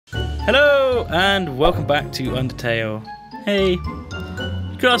Hello, and welcome back to Undertale. Hey,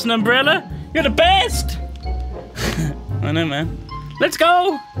 you got an umbrella? You're the best! I know, man. Let's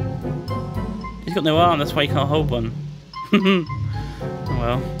go! He's got no arm, that's why he can't hold one. Oh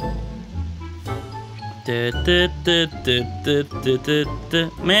well.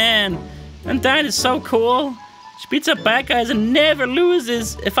 Man, Undyne is so cool. She beats up bad guys and never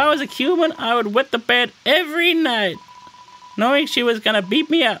loses. If I was a human, I would wet the bed every night, knowing she was gonna beat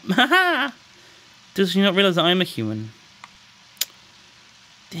me up. Haha! Does she not realize that I'm a human?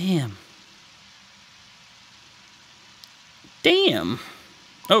 Damn. Damn.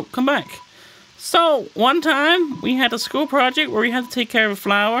 Oh, come back. So, one time, we had a school project where we had to take care of a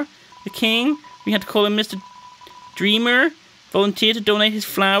flower. The king, we had to call him Mr. Dreamer, volunteered to donate his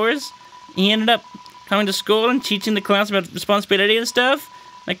flowers. He ended up coming to school and teaching the class about responsibility and stuff.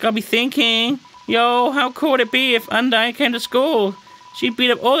 That got me thinking, yo, how cool would it be if Undyne came to school? She'd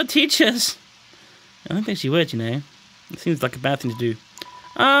beat up all the teachers. I don't think she would, you know. It seems like a bad thing to do.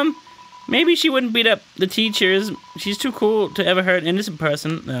 Maybe she wouldn't beat up the teachers. She's too cool to ever hurt an innocent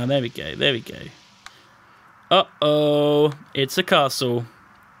person. Oh, there we go, there we go. Uh-oh, it's a castle.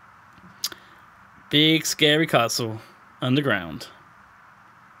 Big, scary castle. Underground.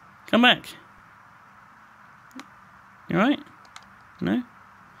 Come back. You alright? No?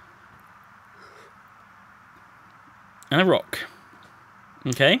 And a rock.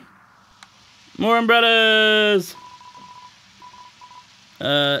 Okay. More umbrellas!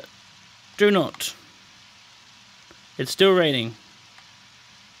 Do not. It's still raining.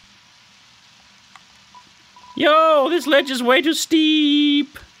 Yo, this ledge is way too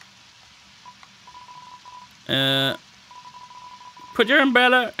steep. Put your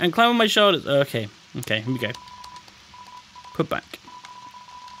umbrella and climb on my shoulders. Okay, okay, here we go. Put back.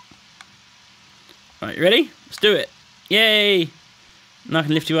 Alright, you ready? Let's do it. Yay! Now I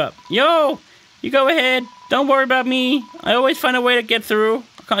can lift you up. Yo! You go ahead. Don't worry about me. I always find a way to get through.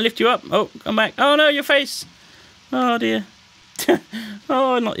 I can't lift you up. Oh, come back. Oh no, your face. Oh dear.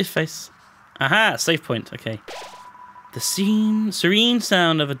 Oh, not your face. Aha, save point. Okay. The serene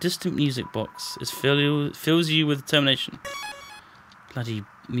sound of a distant music box fills you with determination. Bloody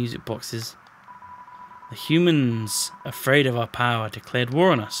music boxes. The humans, afraid of our power, declared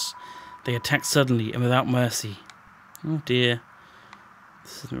war on us. They attacked suddenly and without mercy. Oh dear.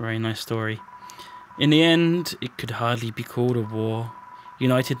 This isn't a very nice story. In the end, it could hardly be called a war.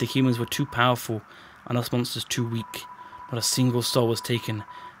 United, the humans were too powerful and us monsters too weak. Not a single soul was taken,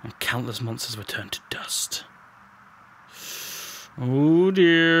 and countless monsters were turned to dust. Oh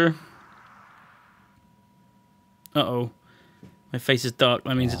dear. Uh-oh. My face is dark.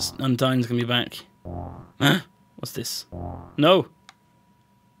 That means it's Undyne's gonna be back. Huh? What's this? No!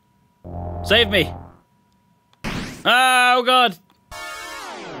 Save me! Oh god!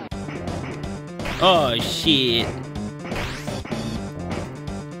 Oh shit.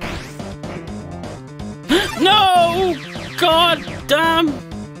 No! God damn!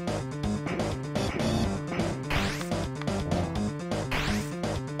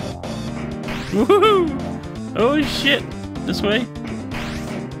 Woohoo! Oh shit! This way.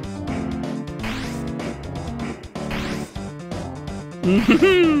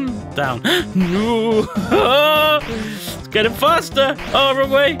 Down. No! It's getting faster! Oh,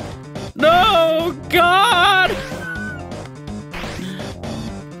 wrong way! No! God!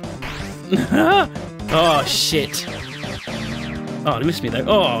 Oh shit! Oh, they missed me though.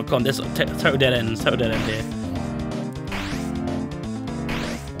 Oh god, there's a total dead end. Total dead end here.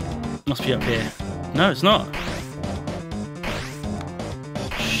 Must be up here. No, it's not.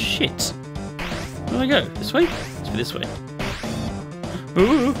 Shit. Where do I go? This way? Let's be this way.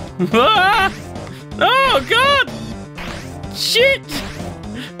 Ooh! Ah! Oh god! Shit!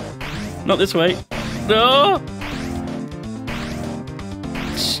 Not this way. No!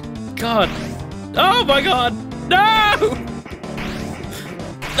 God! Oh my god! No!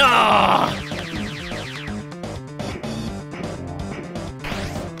 Ah!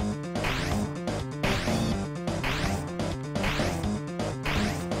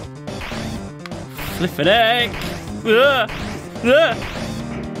 Flippin' egg!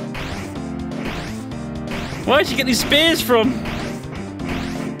 Where'd you get these spears from?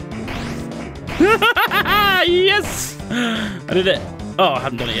 Yes! I did it. Oh, I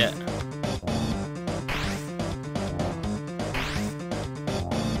haven't done it yet.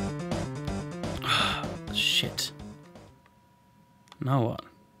 Shit. Now what?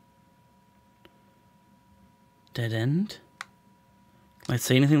 Dead end? Can I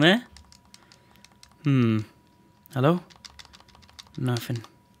see anything there? Hello? Nothing.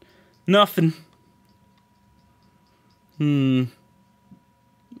 Nothing.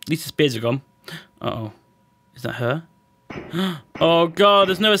 least the spears are gone. Uh-oh. Is that her? Oh god,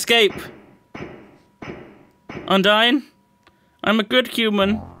 there's no escape! Undyne? I'm a good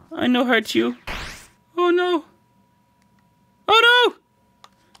human. I no hurt you. Oh no. Oh no!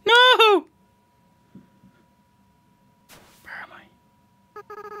 No! Where am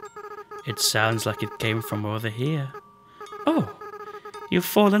I? It sounds like it came from over here. Oh, you've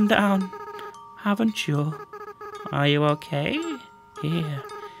fallen down, haven't you? Are you okay? Here,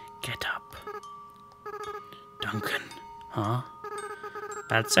 get up. Duncan, huh?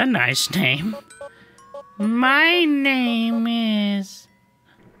 That's a nice name. My name is...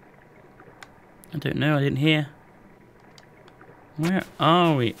 I don't know, I didn't hear. Where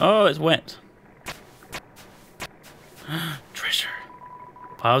are we? Oh, it's wet. Treasure.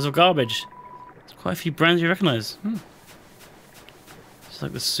 Piles of garbage. There's quite a few brands you recognise. It's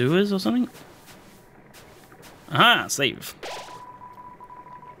like the sewers or something. Aha, save.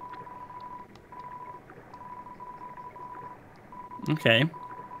 Okay.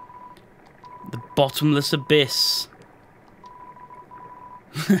 The bottomless abyss.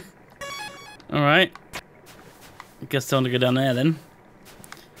 Alright. I guess time to go down there then.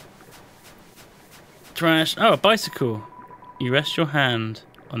 Trash. Oh, a bicycle. You rest your hand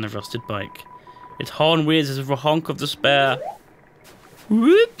on the rusted bike. Its horn whizzes as a honk of despair.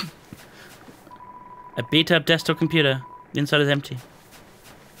 Whoop! A beat-up desktop computer. The inside is empty.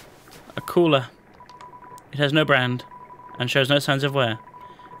 A cooler. It has no brand and shows no signs of wear.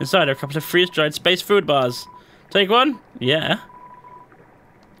 Inside are a couple of freeze-dried space food bars. Take one? Yeah.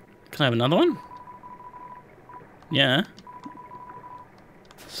 Can I have another one? Yeah.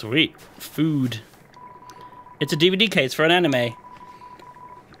 Sweet. Food. It's a DVD case for an anime.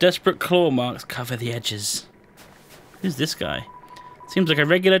 Desperate claw marks cover the edges. Who's this guy? Seems like a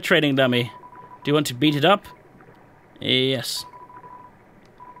regular training dummy. Do you want to beat it up? Yes.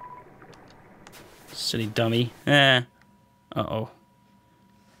 Silly dummy. Uh-oh.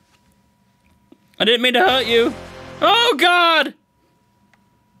 I didn't mean to hurt you. Oh, God!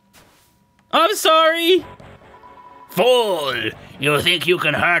 I'm sorry! Fool! You think you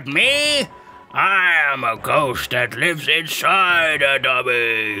can hurt me? I am a ghost that lives inside a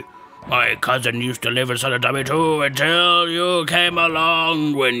dummy. My cousin used to live inside a dummy too until you came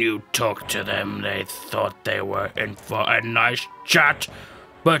along. When you talked to them, they thought they were in for a nice chat.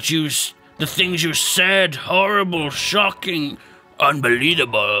 But the things you said, horrible, shocking,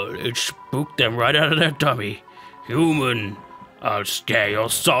 unbelievable. It spooked them right out of their dummy. Human, I'll scare your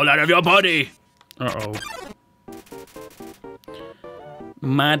soul out of your body. Uh-oh.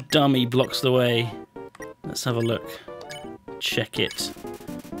 Mad dummy blocks the way. Let's have a look. Check it.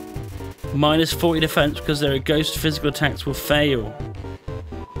 Minus 40 defense because their ghost physical attacks will fail.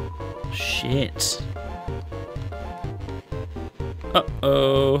 Shit.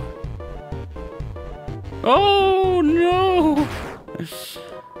 Uh-oh. Oh, no!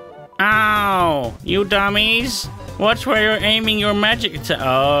 Ow! You dummies! Watch where you're aiming your magic attack.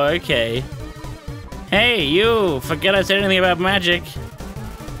 Oh, okay. Hey, you! Forget I said anything about magic.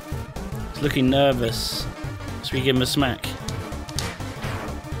 He's looking nervous. So we give him a smack.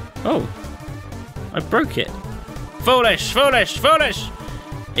 Oh. I broke it. Foolish! Foolish! Foolish!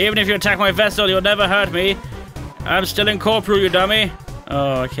 Even if you attack my vessel, you'll never hurt me. I'm still incorporeal, you dummy.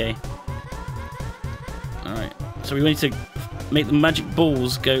 Oh, okay. Alright. So we need to make the magic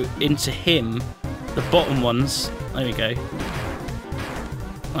balls go into him. The bottom ones. There we go.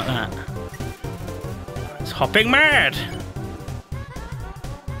 Like that. It's hopping mad!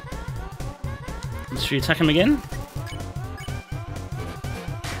 Should we attack him again?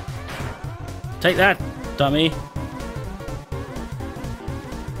 Take that, dummy.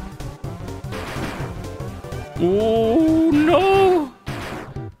 Oh no!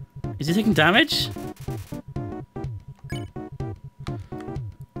 Is he taking damage?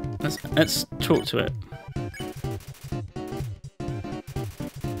 Let's talk to it.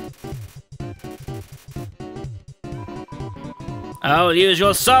 I'll use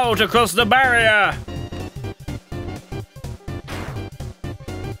your soul to cross the barrier!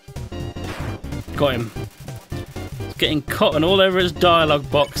 Got him. It's getting cotton all over his dialogue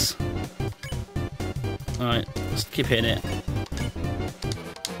box. Alright, let's keep hitting it.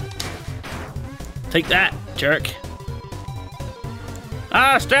 Take that, jerk.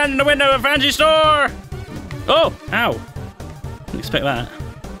 Ah, stand in the window of a fancy store! Oh, ow. Didn't expect that.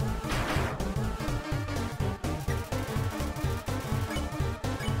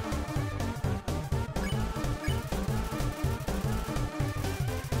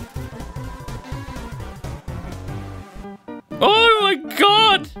 Oh my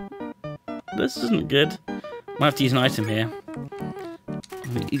god! This isn't good. Might have to use an item here.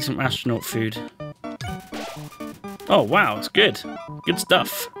 Eat some astronaut food. Oh wow, it's good. Good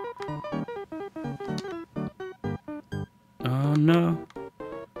stuff. Oh no.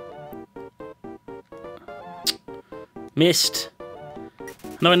 Missed.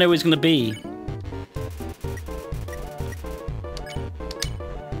 Now I know where he's gonna be.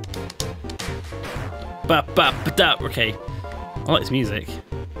 Okay. I like this music.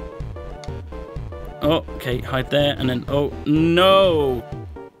 Oh, okay, hide there, and then, oh, no!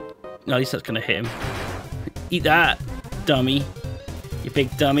 No, at least that's gonna hit him. Eat that, dummy. You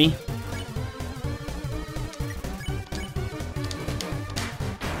big dummy.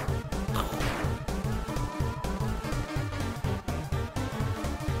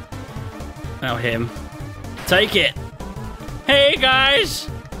 Now him. Take it! Hey, guys!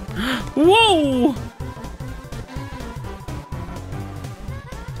 Whoa!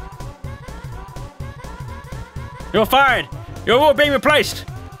 You're fired! You're all being replaced!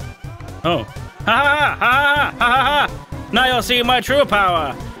 Oh. Ha ha ha ha ha ha ha! Now you'll see my true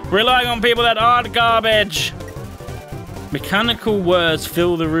power! Relying on people that aren't garbage! Mechanical words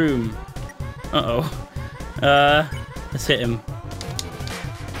fill the room. Uh-oh. Let's hit him.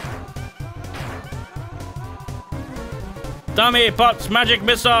 Dummy Pot's magic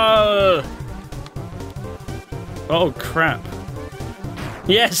missile! Oh, crap.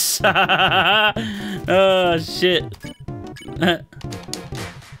 Yes! Oh, shit.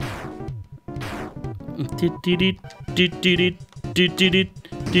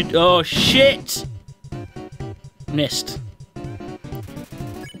 Oh, shit! Missed.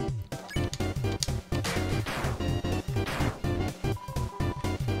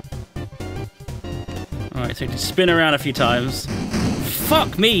 Alright, so you can spin around a few times.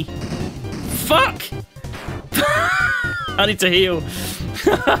 Fuck me! Fuck! I need to heal.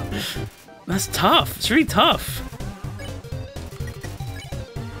 That's tough. It's really tough.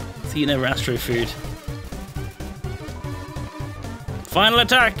 Let's eat no astro food. Final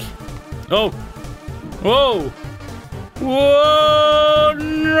attack! Oh! Whoa! Whoa!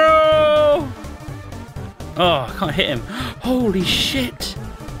 No! Oh, I can't hit him. Holy shit!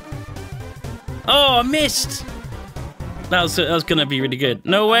 Oh, I missed! That was gonna be really good.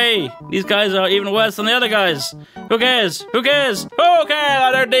 No way! These guys are even worse than the other guys. Who cares? Who cares? Who cares?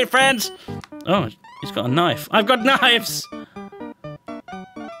 I don't need friends. Oh, he's got a knife. I've got knives.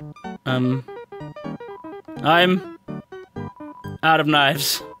 I'm out of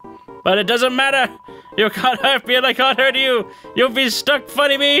knives, but it doesn't matter. You can't hurt me, and I can't hurt you. You'll be stuck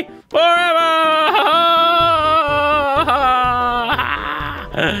fighting me forever.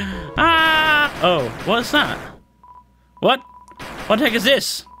 Oh, what's that? What? What the heck is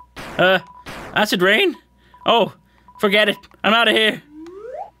this? Acid rain? Oh, forget it. I'm out of here.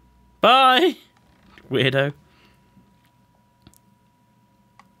 Bye. Weirdo.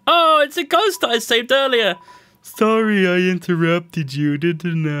 Oh, it's a ghost that I saved earlier. Sorry I interrupted you,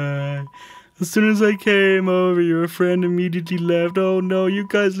 didn't I? As soon as I came over, your friend immediately left. Oh no, you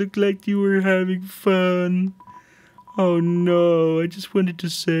guys look like you were having fun. Oh no, I just wanted to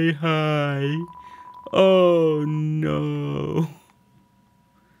say hi. Oh no.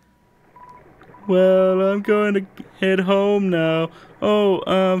 Well, I'm going to head home now.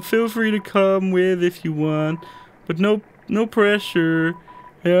 Oh, feel free to come with if you want, but no pressure.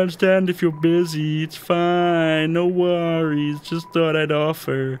 I understand if you're busy. It's fine. No worries. Just thought I'd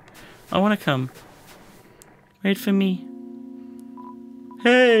offer. I want to come. Wait for me.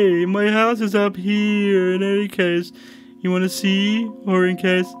 Hey, my house is up here. In any case, you want to see? Or in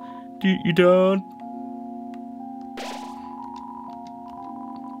case you don't?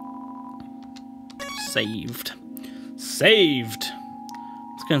 Saved. Saved.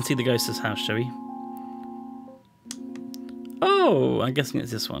 Let's go and see the ghost's house, shall we? Oh, I'm guessing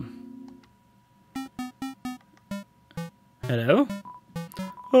it's this one. Hello?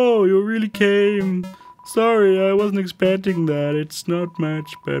 Oh, you really came. Sorry, I wasn't expecting that. It's not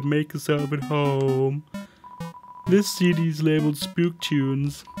much, but make yourself at home. This CD's labeled Spook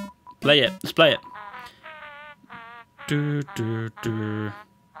Tunes. Play it. Let's play it. Do, do, do.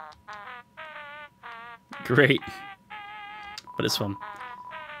 Great. But this one.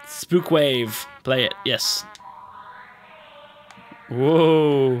 Spook Wave. Play it. Yes.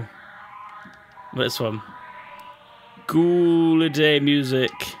 Whoa. But this one. Cool day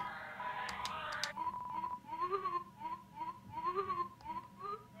music.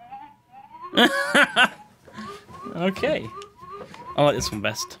 Okay. I like this one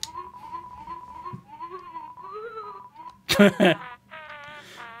best.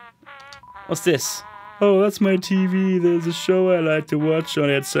 What's this? Oh, that's my TV. There's a show I like to watch on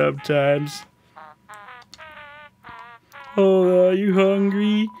it sometimes. Oh, are you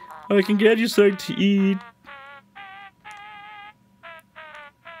hungry? I can get you something to eat.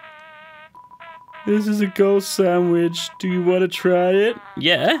 This is a ghost sandwich. Do you want to try it?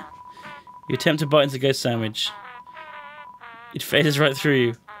 Yeah. You attempt to bite into the ghost sandwich. It phases right through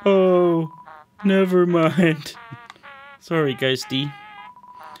you. Oh, never mind. Sorry, ghosty.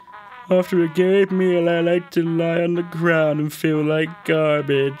 After a great meal, I like to lie on the ground and feel like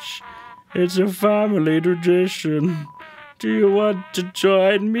garbage. It's a family tradition. Do you want to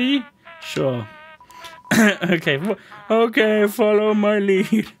join me? Sure. Okay, follow my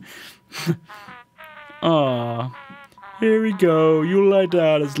lead. Aw. Here we go. You lie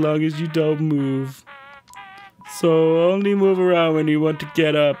down as long as you don't move. So only move around when you want to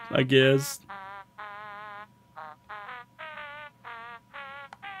get up, I guess.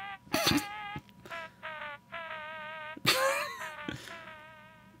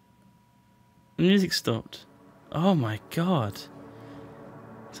 The music stopped. Oh my god.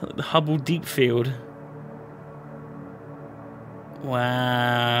 It's like the Hubble Deep Field.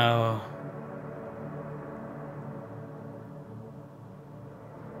 Wow.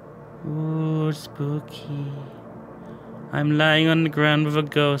 Oh, spooky. I'm lying on the ground with a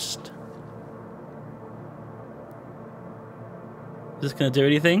ghost. Is this gonna do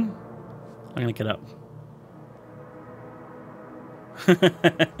anything? I'm gonna get up.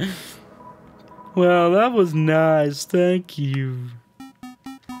 Well, that was nice. Thank you.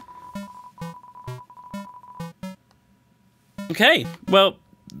 Okay, well,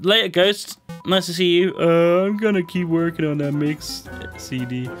 later, Ghost. Nice to see you. I'm gonna keep working on that mix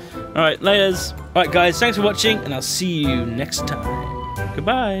CD. Alright, laters. Alright, guys, thanks for watching, and I'll see you next time.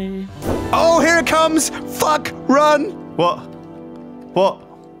 Goodbye. Oh, here it comes! Fuck! Run! What?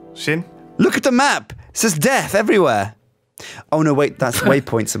 Shin? Look at the map! It says death everywhere. Oh no, wait, that's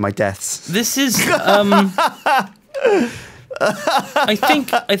waypoints of my deaths. This is I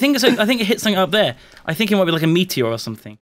think it hit something up there. I think it might be like a meteor or something.